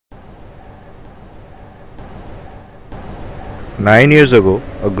9 years ago,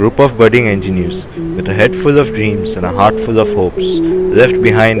 a group of budding engineers, with a head full of dreams and a heart full of hopes, left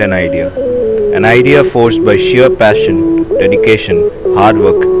behind an idea. An idea forged by sheer passion, dedication, hard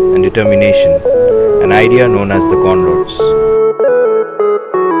work, and determination. An idea known as the Conrods.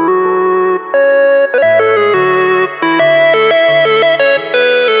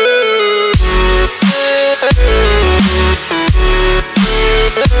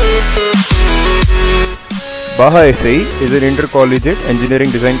 Baha SAE is an intercollegiate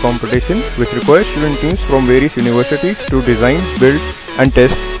engineering design competition which requires student teams from various universities to design, build and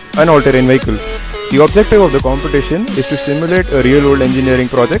test an all-terrain vehicle. The objective of the competition is to simulate a real-world engineering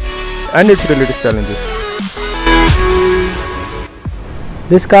project and its related challenges.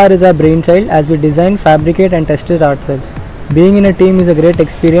 This car is our brainchild as we design, fabricate and test it ourselves. Being in a team is a great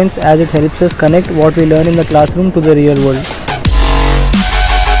experience as it helps us connect what we learn in the classroom to the real world.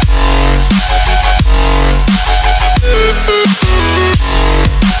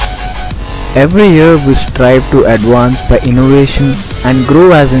 Every year we strive to advance by innovation and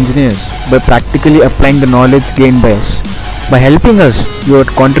grow as engineers by practically applying the knowledge gained by us. By helping us, you are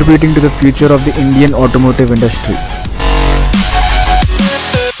contributing to the future of the Indian automotive industry.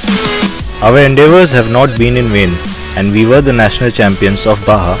 Our endeavors have not been in vain, and we were the national champions of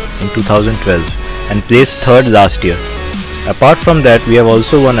Baha in 2012 and placed third last year. Apart from that, we have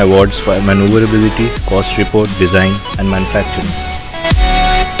also won awards for maneuverability, cost report, design and manufacturing.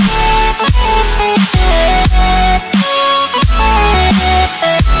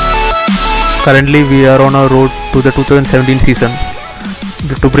 Currently, we are on our road to the 2017 season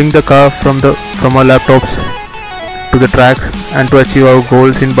to bring the car from our laptops to the track and to achieve our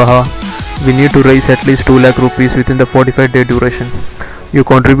goals in Baha. We need to raise at least 2 lakh rupees within the 45-day duration. Your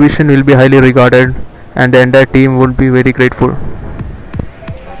contribution will be highly regarded and the entire team would be very grateful.